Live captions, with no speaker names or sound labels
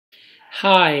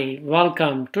Hi,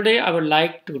 welcome. Today I would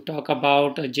like to talk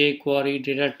about a jQuery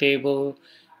data table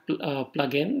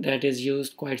plugin that is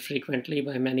used quite frequently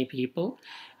by many people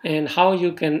and how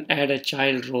you can add a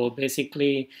child row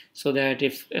basically so that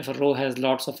if a row has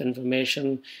lots of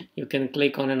information, you can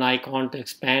click on an icon to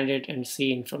expand it and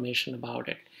see information about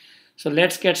it. So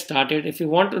let's get started. If you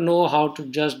want to know how to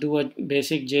just do a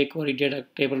basic jQuery data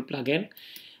table plugin,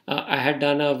 I had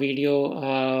done a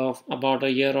video about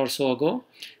a year or so ago.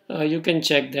 You can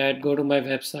check that. Go to my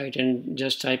website and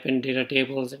just type in data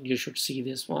tables, and you should see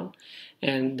this one.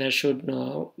 And that should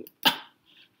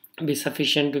be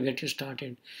sufficient to get you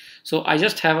started. So I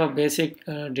just have a basic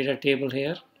data table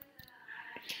here.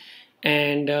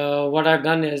 And what I've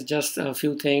done is just a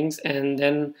few things, and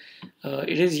then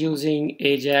it is using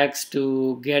Ajax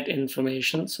to get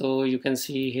information. So you can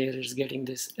see here it's getting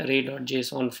this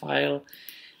array.json file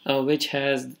which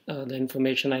has the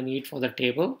information I need for the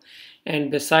table.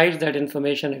 And besides that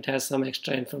information, it has some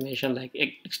extra information like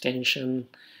extension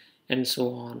and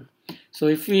so on. So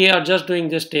if we are just doing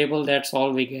this table, that's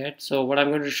all we get. So what I'm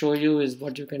going to show you is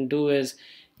what you can do is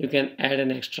you can add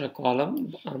an extra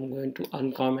column. I'm going to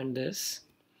uncomment this.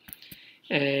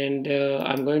 And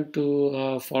I'm going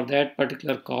to, for that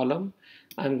particular column,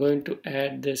 I'm going to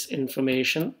add this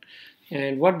information.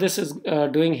 And what this is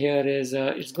doing here is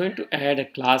it's going to add a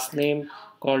class name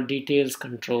called details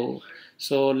control.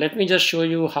 So let me just show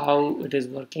you how it is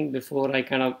working before I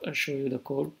kind of show you the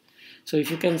code. So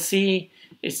if you can see,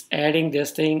 it's adding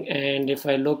this thing, and if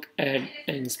I look at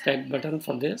inspect button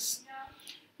for this,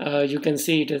 you can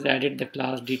see it has added the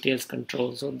class details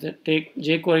control. So the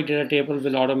jQuery data table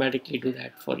will automatically do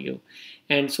that for you.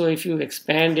 And so if you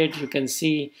expand it, you can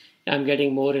see I'm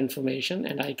getting more information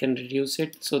and I can reduce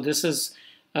it. So this is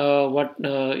what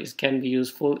can be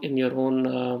useful in your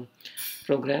own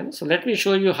program. So let me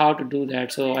show you how to do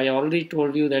that. So I already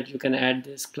told you that you can add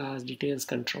this class details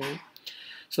control.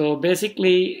 So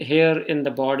basically here in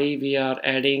the body we are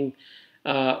adding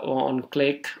on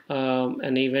click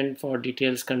an event for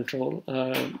details control,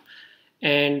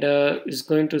 and is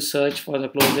going to search for the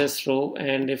closest row,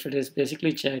 and if it is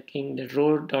basically checking that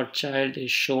row.child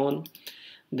is shown,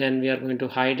 then we are going to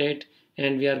hide it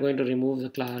and we are going to remove the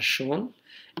class shown.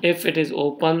 If it is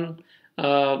open,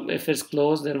 if it's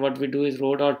closed, then what we do is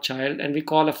row.child, and we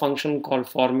call a function called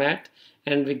format,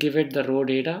 and we give it the row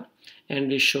data and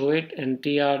we show it, and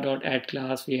tr.add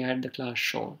class, we add the class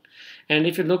shown. And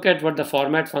if you look at what the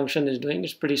format function is doing,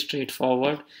 it's pretty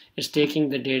straightforward. It's taking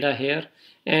the data here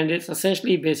and it's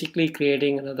essentially basically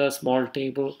creating another small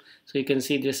table. So you can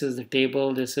see this is the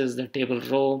table, this is the table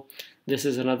row, this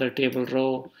is another table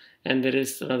row, and there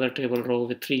is another table row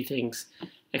with three things: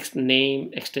 name,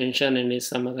 extension, and is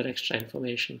some other extra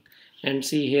information. And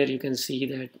see here, you can see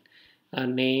that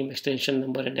name, extension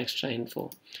number, and extra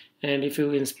info. And if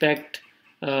you inspect,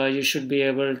 you should be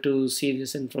able to see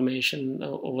this information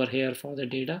over here for the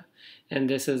data. And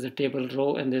this is the table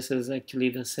row, and this is actually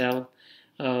the cell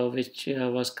which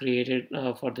was created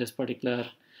for this particular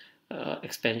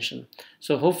expansion.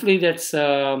 So hopefully that's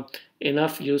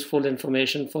enough useful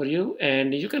information for you,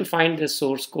 and you can find this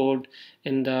source code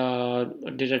in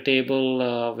the data table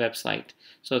website.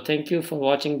 So thank you for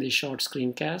watching this short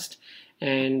screencast,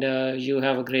 and you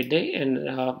have a great day. And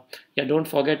yeah, don't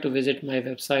forget to visit my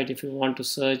website if you want to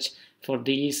search for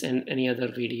these and any other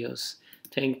videos.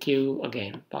 Thank you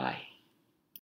again. Bye.